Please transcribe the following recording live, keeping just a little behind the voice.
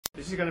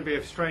This is going to be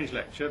a strange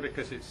lecture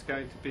because it's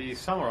going to be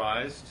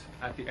summarized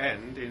at the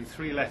end in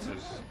 3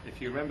 letters.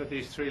 If you remember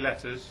these 3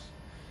 letters,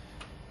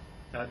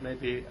 that may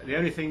be the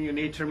only thing you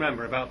need to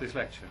remember about this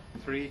lecture.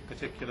 3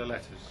 particular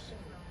letters.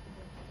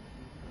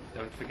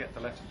 Don't forget the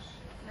letters.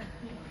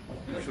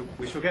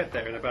 We shall get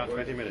there in about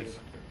 20 minutes.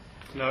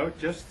 No,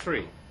 just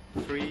 3.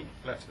 3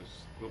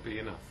 letters will be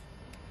enough.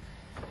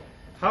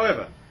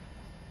 However,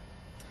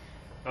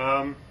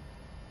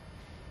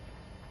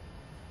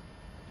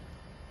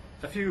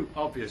 a few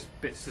obvious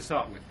bits to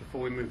start with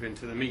before we move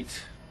into the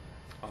meat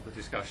of the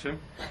discussion.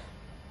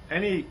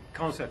 Any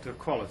concept of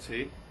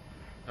quality,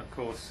 of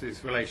course,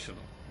 is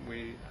relational.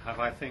 We have,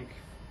 I think,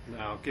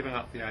 now given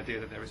up the idea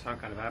that there is some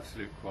kind of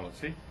absolute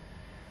quality.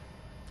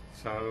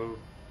 So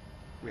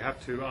we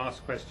have to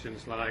ask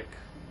questions like,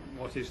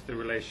 what is the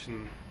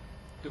relation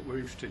that we're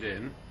interested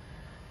in?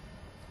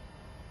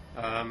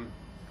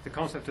 The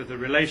concept of the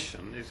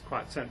relation is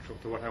quite central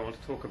to what I want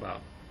to talk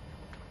about.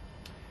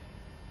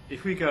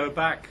 If we go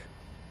back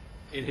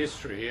in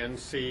history and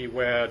see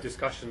where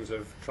discussions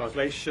of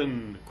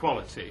translation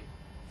quality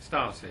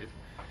started,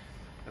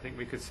 I think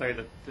we could say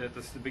that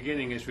the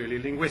beginning is really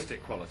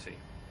linguistic quality.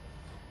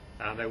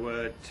 And there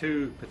were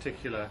 2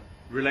 particular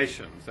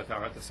relations that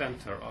are at the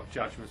center of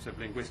judgments of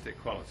linguistic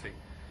quality.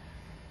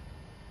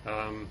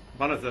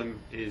 One of them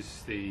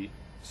is the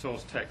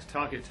source text,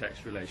 target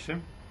text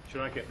relation.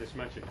 Should I get this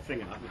magic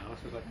thing out now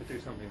so I could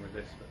do something with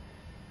this?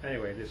 But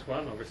anyway, this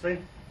one, obviously.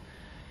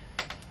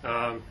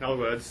 In other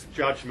words,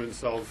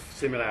 judgments of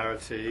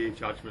similarity,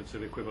 judgments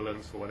of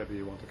equivalence, or whatever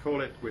you want to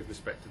call it, with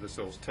respect to the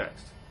source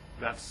text.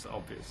 That's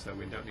obvious, so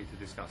we don't need to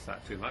discuss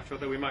that too much,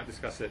 although we might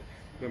discuss it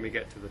when we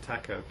get to the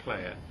taco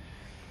player.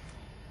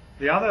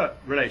 The other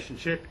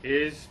relationship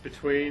is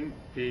between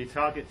the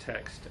target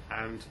text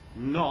and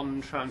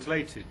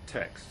non-translated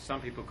text. Some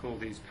people call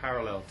these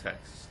parallel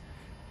texts.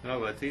 In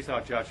other words, these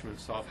are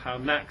judgments of how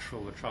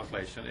natural the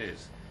translation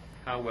is.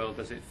 How well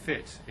does it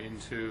fit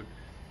into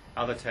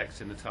other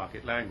texts in the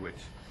target language.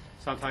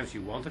 Sometimes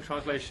you want a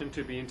translation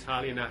to be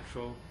entirely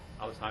natural,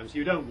 other times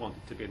you don't want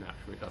it to be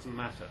natural, it doesn't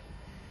matter.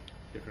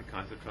 Different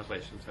kinds of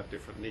translations have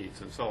different needs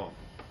and so on.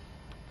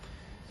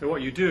 So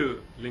what you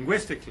do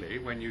linguistically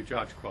when you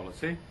judge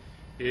quality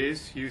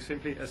is you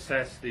simply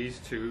assess these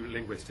 2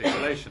 linguistic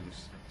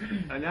relations.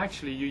 And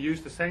actually you use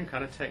the same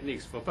kind of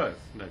techniques for both,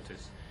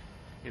 notice.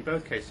 In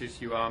both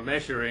cases you are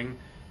measuring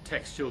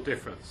textual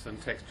difference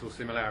and textual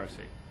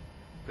similarity.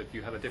 But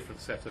you have a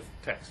different set of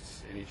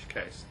texts in each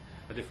case,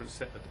 a different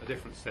set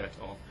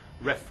of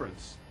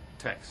reference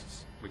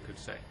texts, we could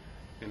say.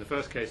 In the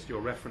first case,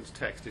 your reference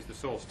text is the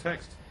source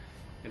text.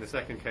 In the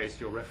second case,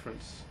 your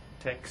reference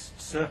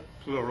texts,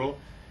 plural,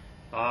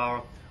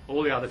 are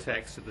all the other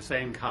texts of the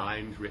same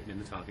kind written in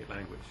the target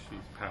language.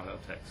 These parallel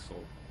texts,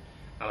 or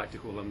I like to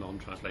call them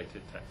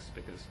non-translated texts,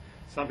 because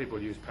some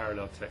people use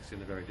parallel text in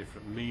a very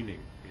different meaning.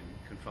 In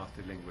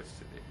contrasted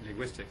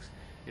linguistics,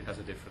 it has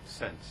a different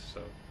sense.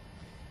 So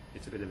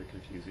it's a bit of a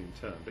confusing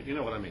term, but you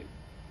know what I mean.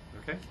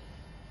 Okay?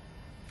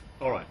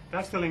 All right,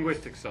 that's the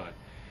linguistic side.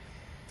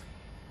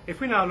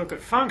 If we now look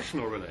at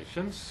functional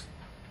relations,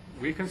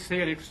 we can see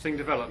an interesting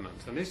development,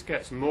 and this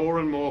gets more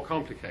and more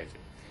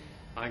complicated.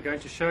 I'm going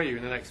to show you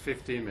in the next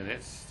 15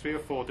 minutes 3 or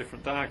 4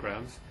 different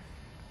diagrams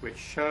which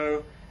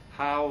show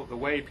how the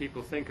way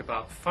people think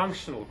about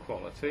functional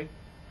quality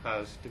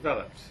has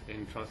developed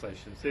in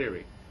translation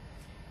theory.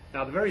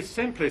 Now, the very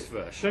simplest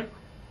version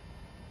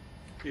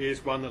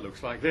is one that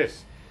looks like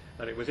this.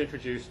 And it was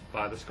introduced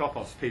by the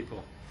Skopos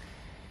people.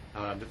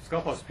 The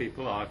Skopos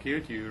people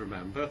argued, you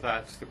remember,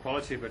 that the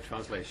quality of a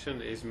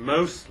translation is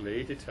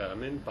mostly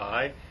determined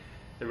by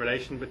the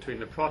relation between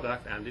the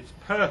product and its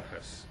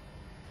purpose.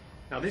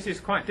 Now this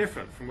is quite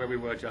different from where we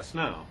were just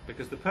now,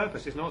 because the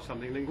purpose is not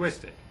something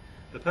linguistic.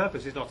 The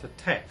purpose is not a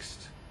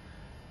text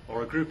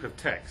or a group of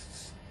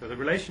texts. So the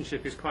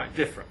relationship is quite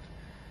different,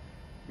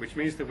 which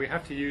means that we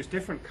have to use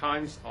different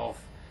kinds of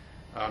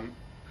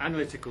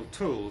analytical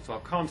tools or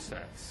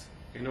concepts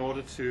in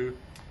order to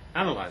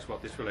analyze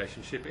what this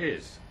relationship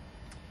is.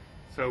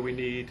 So we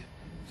need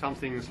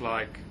something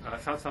like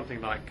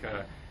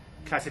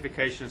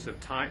classifications of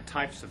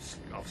types of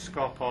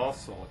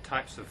Skopos, or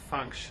types of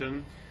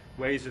function,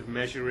 ways of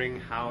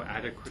measuring how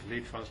adequately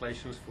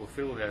translations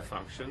fulfill their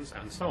functions,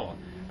 and so on.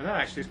 And that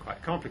actually is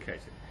quite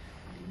complicated.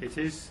 It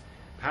is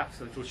perhaps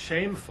a little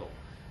shameful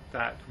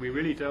that we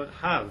really don't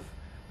have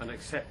an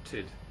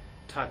accepted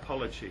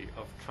typology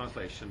of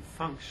translation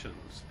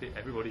functions.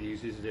 Everybody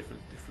uses a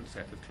different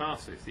set of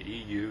classes. The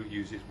EU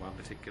uses one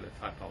particular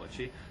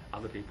typology,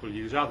 other people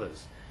use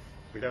others.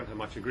 We don't have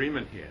much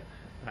agreement here.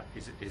 That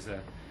is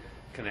a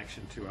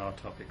connection to our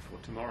topic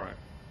for tomorrow.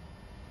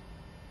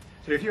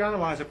 So if you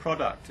analyze a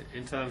product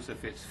in terms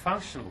of its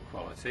functional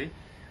quality,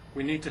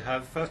 we need to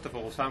have, first of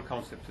all, some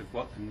concept of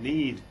what the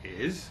need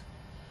is,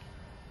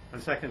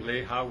 and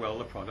secondly, how well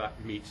the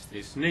product meets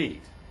this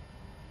need.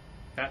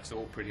 That's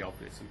all pretty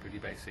obvious and pretty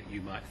basic,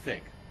 you might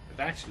think.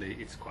 But actually,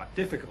 it's quite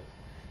difficult.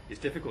 It's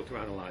difficult to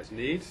analyze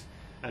needs,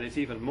 and it's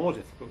even more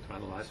difficult to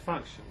analyze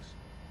functions.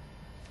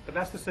 But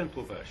that's the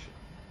simple version.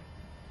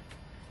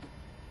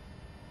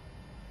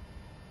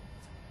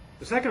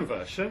 The second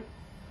version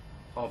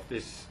of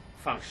this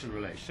function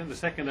relation, the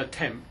second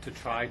attempt to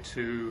try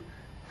to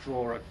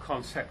draw a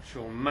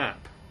conceptual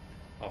map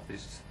of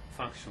this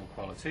functional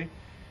quality,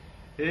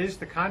 is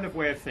the kind of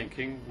way of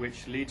thinking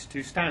which leads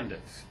to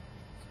standards,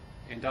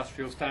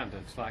 industrial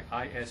standards like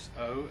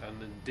ISO and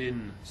the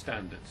DIN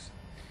standards.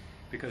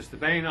 Because the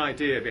main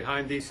idea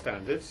behind these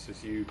standards,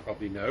 as you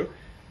probably know,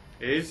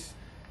 is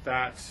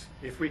that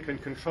if we can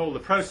control the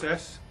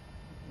process,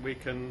 we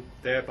can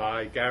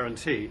thereby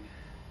guarantee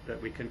that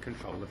we can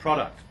control the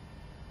product.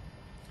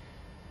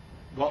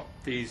 What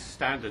these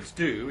standards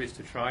do is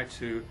to try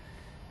to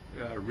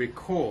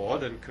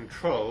record and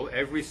control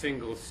every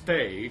single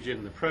stage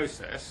in the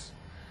process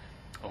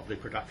of the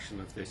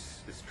production of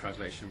this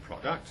translation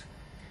product.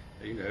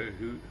 You know,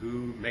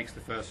 who makes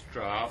the first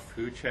draft,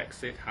 who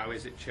checks it, how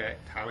is it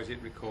checked, how is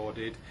it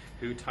recorded,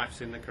 who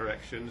types in the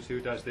corrections,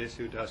 who does this,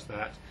 who does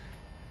that.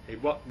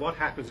 What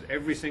happens at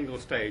every single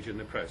stage in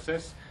the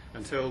process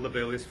until the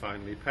bill is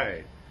finally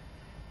paid.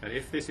 And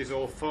if this is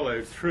all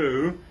followed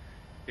through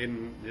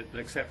in an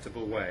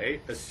acceptable way,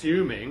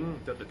 assuming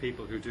that the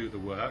people who do the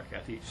work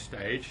at each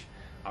stage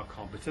are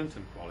competent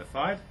and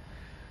qualified,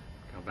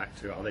 come back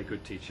to are they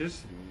good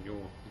teachers in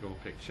your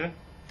picture,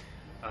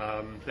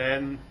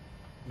 then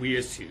we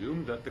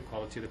assume that the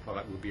quality of the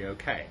product will be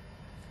okay.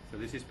 So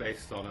this is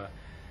based on an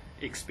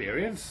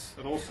experience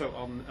and also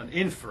on an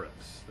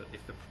inference that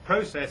if the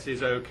process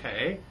is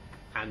okay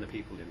and the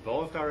people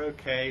involved are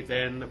okay,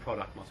 then the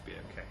product must be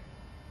okay.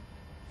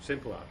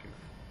 Simple argument.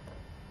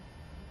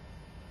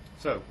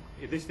 So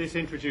this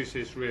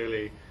introduces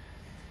really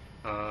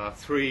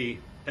three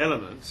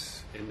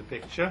elements in the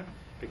picture,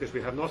 because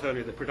we have not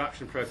only the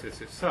production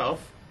process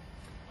itself,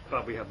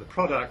 but we have the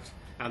product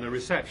and the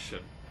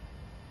reception.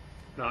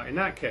 Now in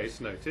that case,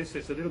 notice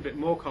it's a little bit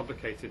more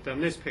complicated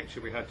than this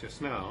picture we had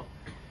just now,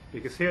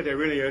 because here there are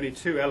really only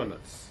two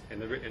elements in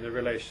the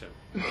relation.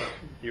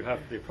 You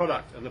have the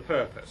product and the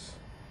purpose.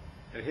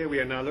 And here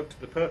we are now looked at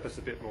the purpose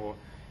a bit more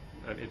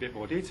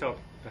detail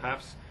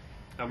perhaps,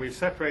 and we've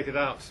separated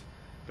out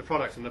the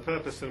product and the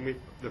purpose, and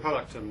the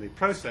product and the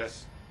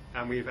process,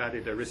 and we've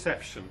added a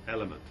reception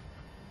element.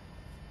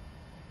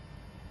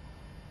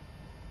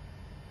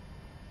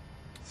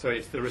 So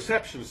it's the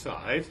reception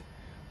side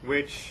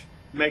which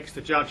makes the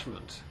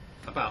judgment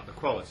about the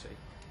quality.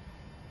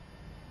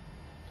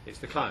 It's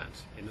the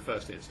client in the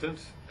first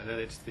instance, and then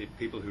it's the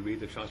people who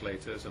read the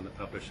translators and the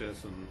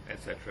publishers and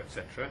etc.,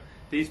 etc.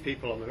 These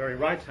people on the very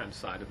right-hand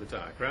side of the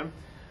diagram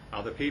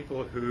are the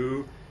people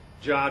who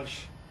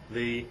judge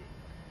the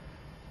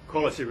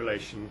quality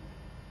relation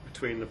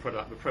between the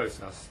product, the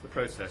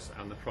process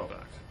and the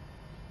product.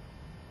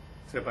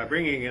 So by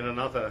bringing in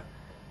another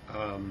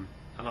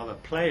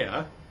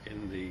player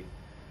in the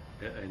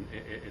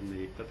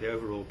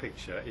overall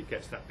picture, it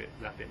gets that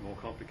bit more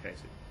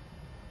complicated.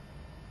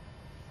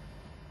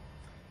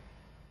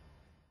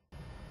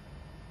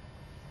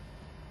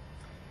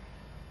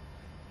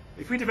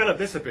 If we develop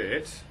this a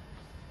bit,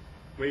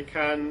 we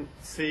can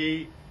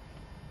see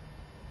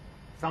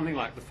something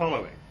like the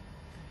following.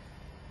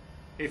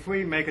 If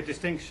we make a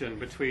distinction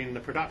between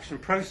the production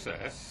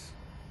process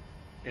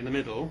in the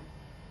middle,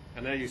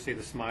 and there you see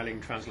the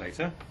smiling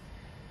translator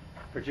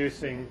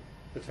producing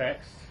the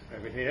text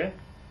over here,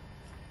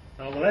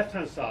 and on the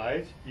left-hand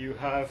side you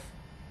have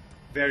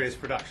various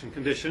production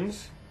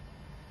conditions,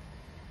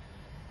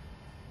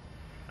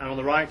 and on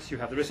the right you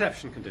have the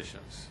reception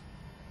conditions.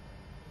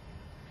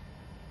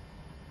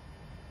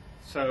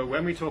 So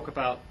when we talk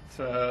about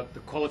the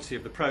quality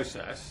of the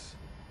process,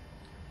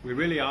 we're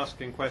really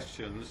asking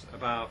questions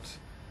about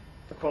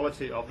the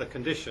quality of the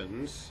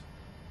conditions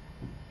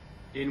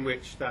in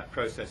which that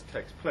process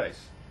takes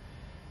place.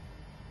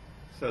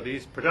 So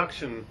these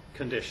production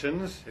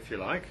conditions, if you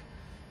like,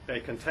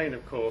 they contain,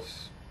 of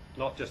course,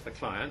 not just the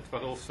client,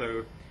 but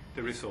also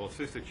the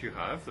resources that you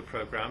have, the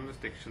programs,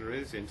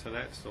 dictionaries,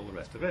 internets, all the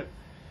rest of it.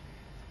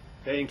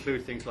 They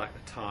include things like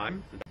the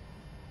time.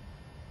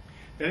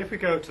 Then if we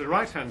go to the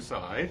right-hand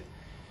side,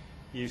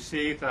 you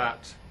see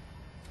that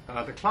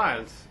the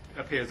client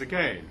appears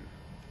again.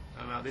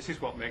 And this is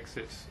what makes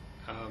it,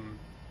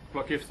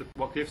 what gives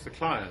the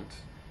client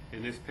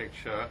in this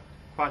picture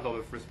quite a lot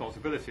of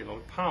responsibility, a lot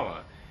of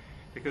power,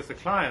 because the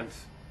client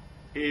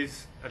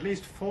is, at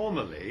least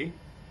formally,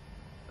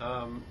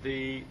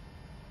 the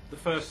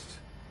first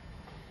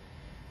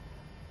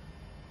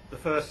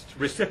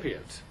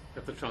recipient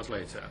of the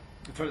translation.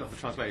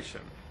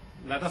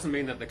 That doesn't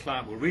mean that the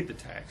client will read the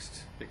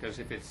text, because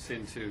if it's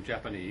into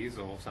Japanese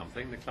or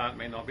something, the client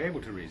may not be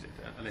able to read it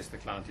unless the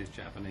client is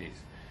Japanese.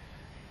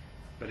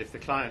 But if the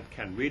client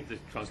can read the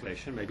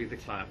translation, maybe the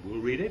client will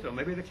read it, or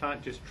maybe the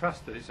client just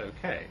trusts that it's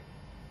okay.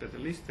 But at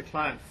least the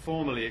client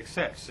formally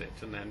accepts it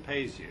and then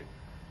pays you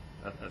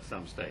at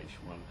some stage,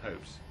 one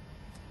hopes.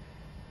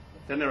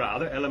 Then there are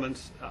other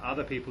elements,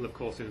 other people, of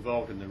course,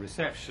 involved in the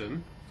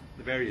reception,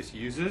 the various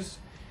users,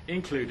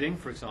 including,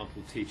 for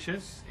example,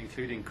 teachers,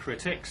 including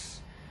critics,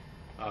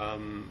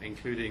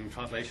 including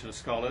translation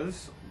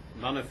scholars,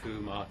 none of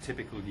whom are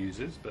typical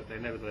users, but they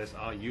nevertheless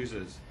are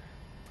users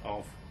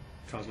of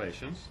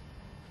translations.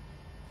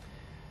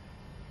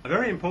 A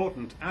very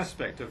important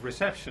aspect of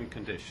reception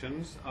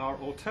conditions are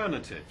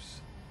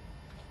alternatives.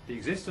 The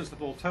existence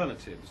of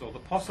alternatives, or the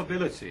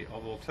possibility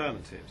of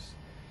alternatives.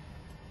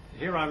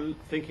 Here I'm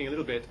thinking a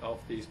little bit of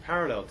these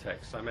parallel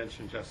texts I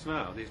mentioned just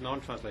now, these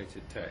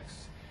non-translated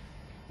texts.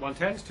 One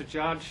tends to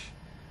judge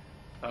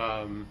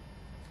a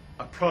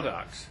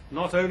product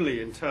not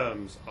only in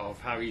terms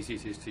of how easy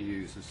it is to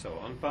use and so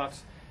on, but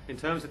in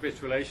terms of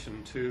its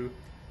relation to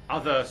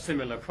other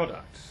similar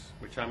products,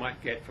 which I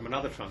might get from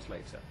another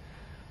translator.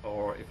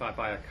 Or if I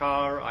buy a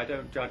car, I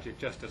don't judge it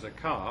just as a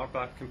car,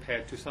 but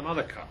compared to some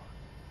other car.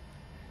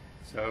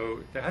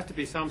 So there has to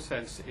be some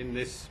sense in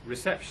this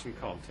reception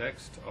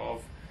context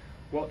of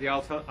what the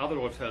other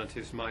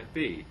alternatives might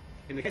be.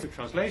 In the case of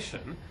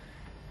translation,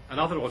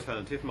 another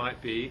alternative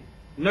might be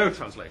no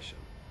translation,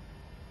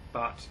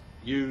 but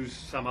use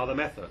some other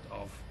method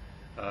of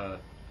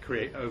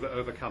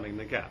overcoming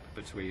the gap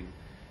between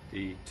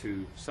the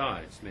two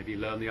sides. Maybe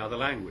learn the other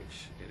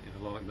language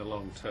in the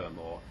long term,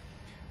 or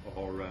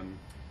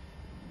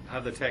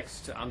have the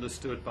text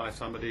understood by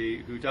somebody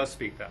who does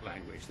speak that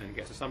language, then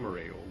get a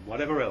summary, or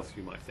whatever else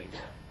you might think of.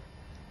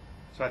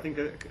 So I think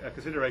a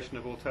consideration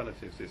of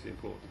alternatives is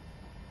important.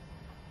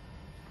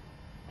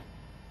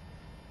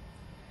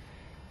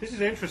 This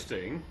is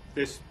interesting,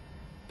 this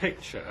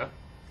picture,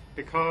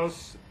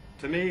 because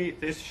to me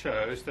this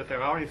shows that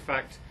there are in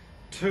fact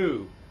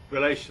two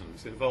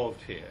relations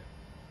involved here,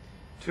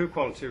 two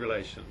quality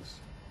relations.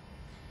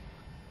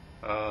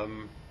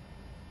 And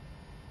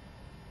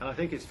I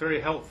think it's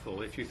very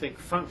helpful, if you think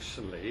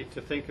functionally,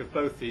 to think of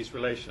both these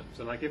relations.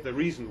 And I give the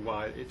reason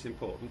why it's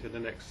important in the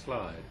next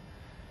slide.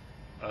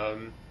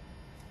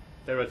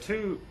 There are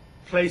two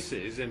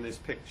places in this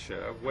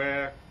picture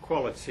where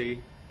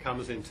quality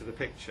comes into the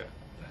picture.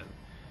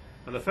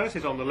 And the first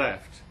is on the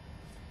left,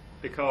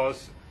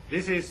 because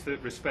this is the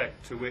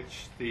respect to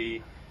which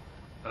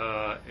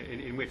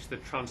in which the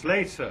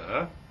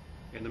translator,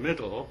 in the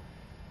middle,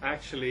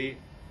 actually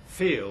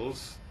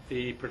feels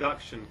the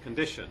production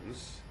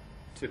conditions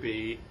to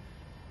be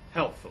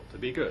helpful, to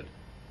be good.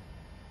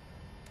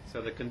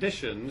 So the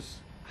conditions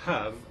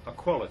have a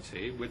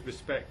quality with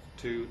respect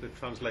to the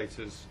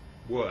translator's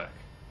work.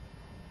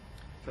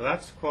 So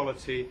that's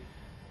quality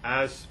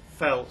as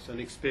felt and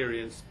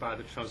experienced by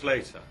the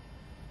translator.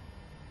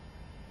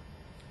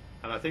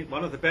 And I think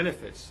one of the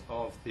benefits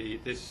of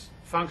this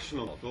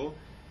functional model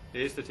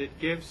is that it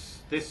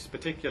gives this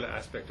particular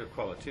aspect of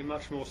quality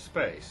much more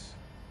space.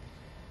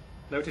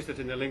 Notice that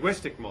in the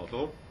linguistic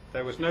model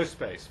there was no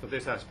space for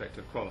this aspect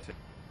of quality.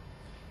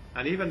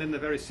 And even in the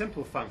very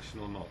simple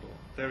functional model,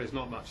 there is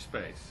not much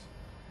space.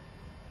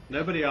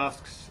 Nobody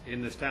asks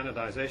in the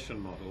standardization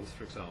models,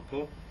 for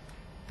example,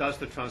 does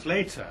the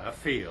translator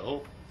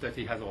feel that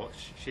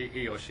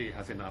he or she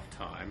has enough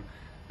time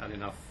and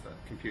enough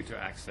computer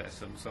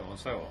access and so on and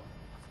so on.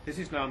 This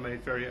is now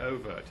made very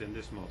overt in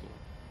this model.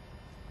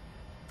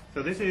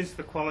 So this is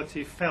the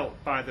quality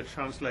felt by the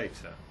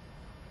translator.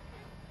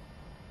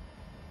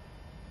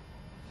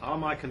 Are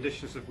my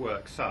conditions of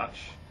work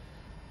such,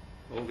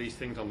 all these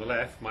things on the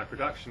left, my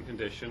production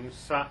conditions,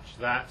 such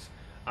that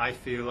I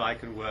feel I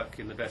can work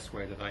in the best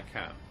way that I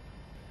can?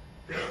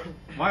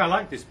 Why I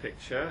like this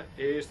picture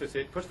is that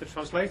it puts the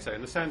translator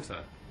in the center.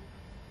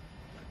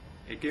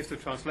 It gives the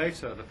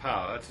translator the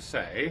power to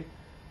say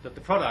that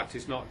the product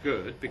is not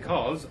good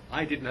because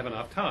I didn't have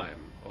enough time,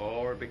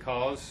 or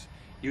because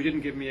you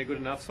didn't give me a good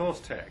enough source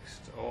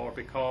text, or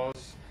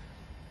because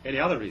any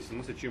other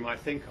reasons that you might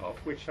think of,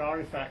 which are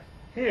in fact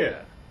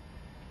here.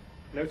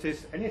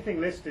 Notice anything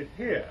listed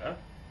here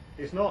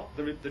is not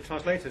the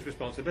translator's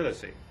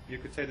responsibility. You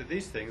could say that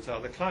these things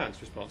are the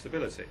client's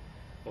responsibility,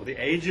 or the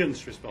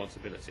agent's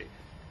responsibility.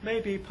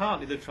 Maybe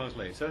partly the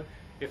translator,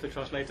 if the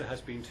translator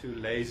has been too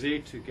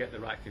lazy to get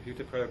the right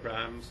computer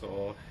programs,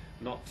 or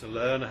not to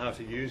learn how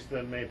to use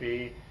them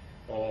maybe,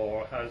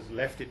 or has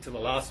left it till the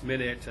last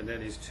minute and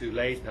then is too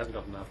late and hasn't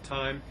got enough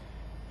time.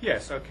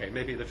 Yes, okay,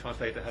 maybe the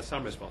translator has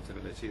some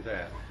responsibility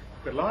there.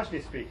 But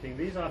largely speaking,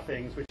 these are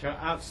things which are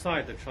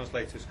outside the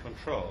translator's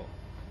control.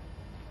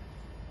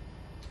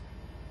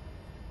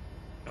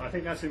 And I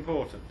think that's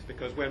important,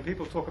 because when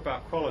people talk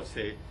about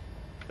quality,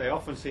 they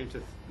often seem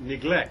to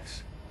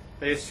neglect,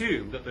 they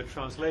assume that the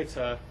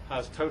translator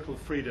has total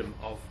freedom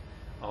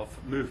of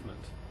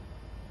movement.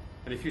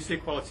 And if you see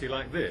quality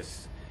like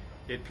this,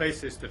 it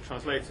places the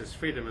translator's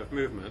freedom of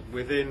movement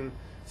within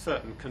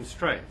certain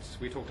constraints.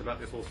 We talked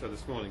about this also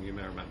this morning, you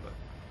may remember,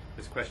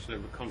 this question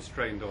of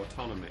constrained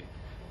autonomy.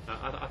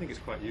 I think it's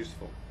quite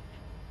useful.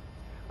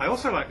 I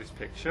also like this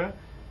picture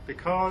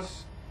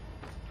because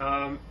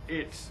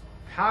it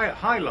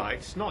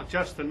highlights not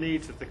just the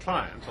needs of the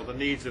client, or the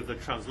needs of the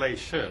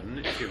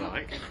translation, if you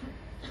like,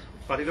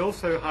 but it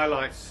also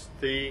highlights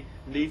the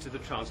needs of the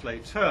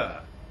translator.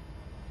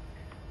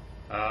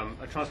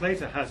 A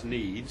translator has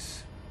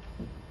needs,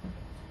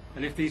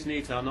 and if these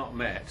needs are not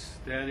met,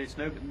 then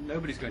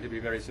nobody's going to be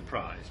very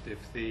surprised if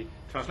the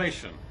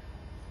translation,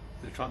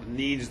 the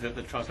needs that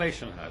the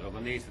translation has, or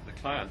the needs that the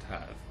client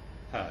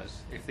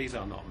has, if these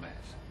are not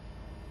met.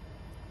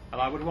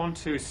 And I would want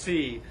to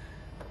see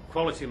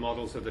quality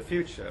models of the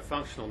future,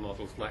 functional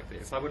models like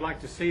this, I would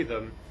like to see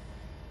them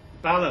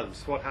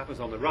balance what happens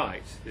on the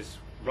right, this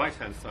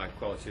right-hand side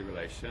quality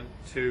relation,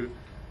 to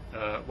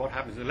what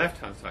happens in the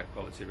left-hand side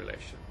quality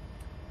relation.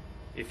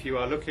 If you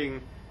are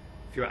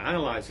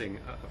analysing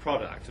a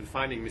product and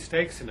finding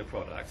mistakes in a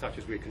product, such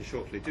as we can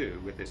shortly do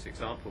with this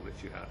example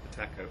that you have, the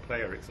taco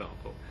player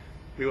example,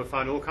 we will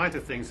find all kinds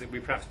of things that we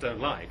perhaps don't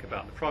like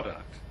about the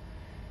product.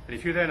 And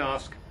if you then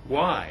ask,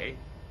 why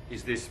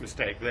is this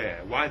mistake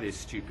there? Why this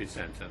stupid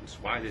sentence?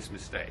 Why this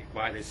mistake?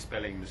 Why this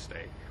spelling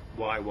mistake?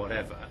 Why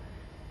whatever?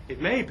 It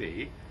may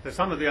be that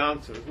some of the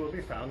answers will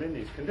be found in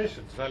these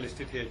conditions, as I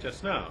listed here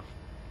just now,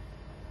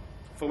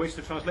 for which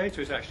the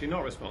translator is actually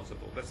not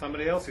responsible, but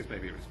somebody else is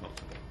maybe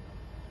responsible.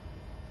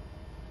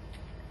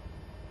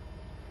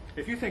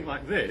 If you think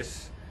like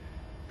this,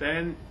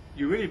 then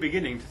you're really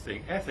beginning to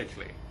think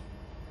ethically.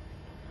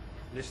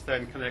 This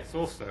then connects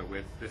also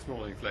with this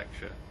morning's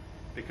lecture,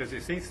 because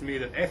it seems to me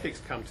that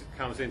ethics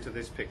comes into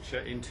this picture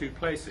in two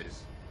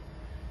places.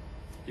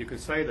 You can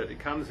say that it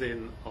comes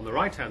in on the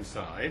right-hand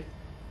side,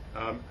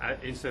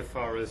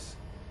 insofar as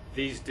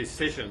these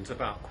decisions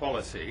about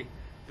quality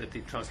that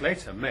the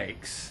translator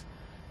makes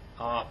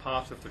are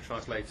part of the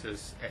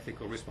translator's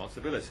ethical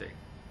responsibility.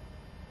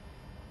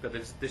 But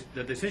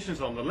the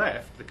decisions on the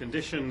left, the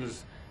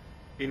conditions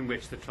in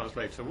which the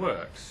translator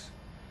works,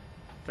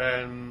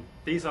 then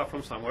these are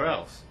from somewhere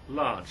else,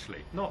 largely.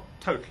 Not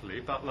totally,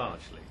 but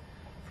largely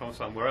from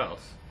somewhere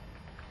else.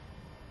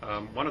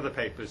 One of the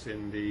papers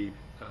in the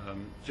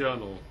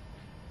journal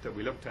that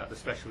we looked at, the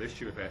special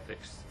issue of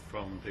ethics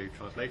from the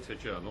Translator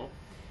Journal,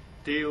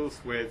 deals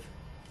with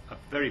a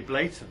very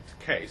blatant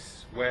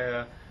case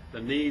where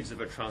the needs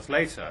of a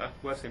translator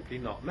were simply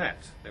not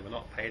met. They were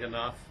not paid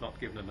enough, not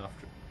given enough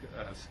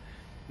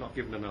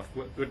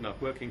good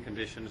enough working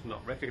conditions,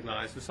 not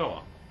recognised, and so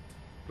on.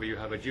 Where you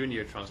have a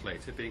junior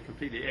translator being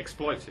completely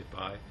exploited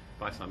by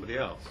somebody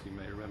else. You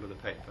may remember the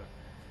paper.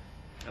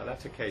 Now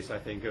that's a case, I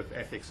think, of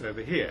ethics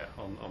over here,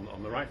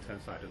 on the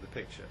right-hand side of the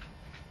picture,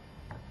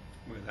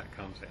 where that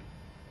comes in.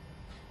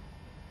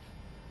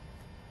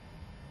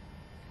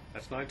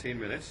 That's 19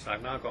 minutes.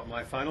 I've now got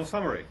my final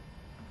summary.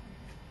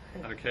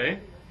 Okay.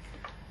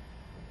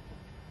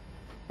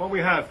 What we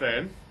have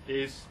then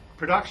is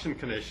production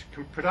conditions,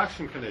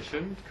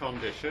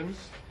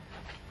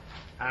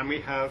 and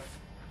we have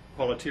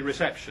quality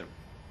reception.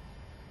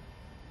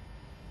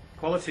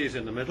 Quality is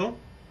in the middle,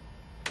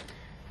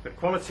 but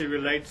quality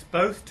relates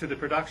both to the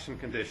production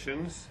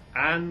conditions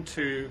and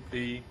to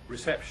the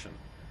reception.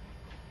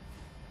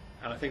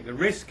 And I think the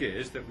risk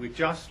is that we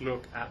just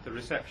look at the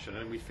reception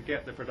and we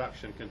forget the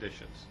production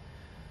conditions.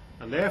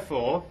 And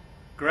therefore,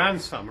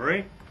 grand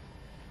summary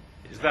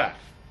is that.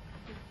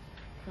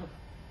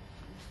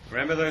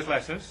 Remember those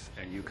letters,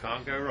 and you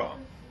can't go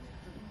wrong.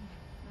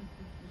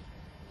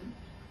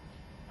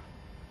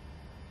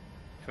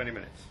 20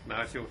 minutes.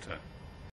 Now it's your turn.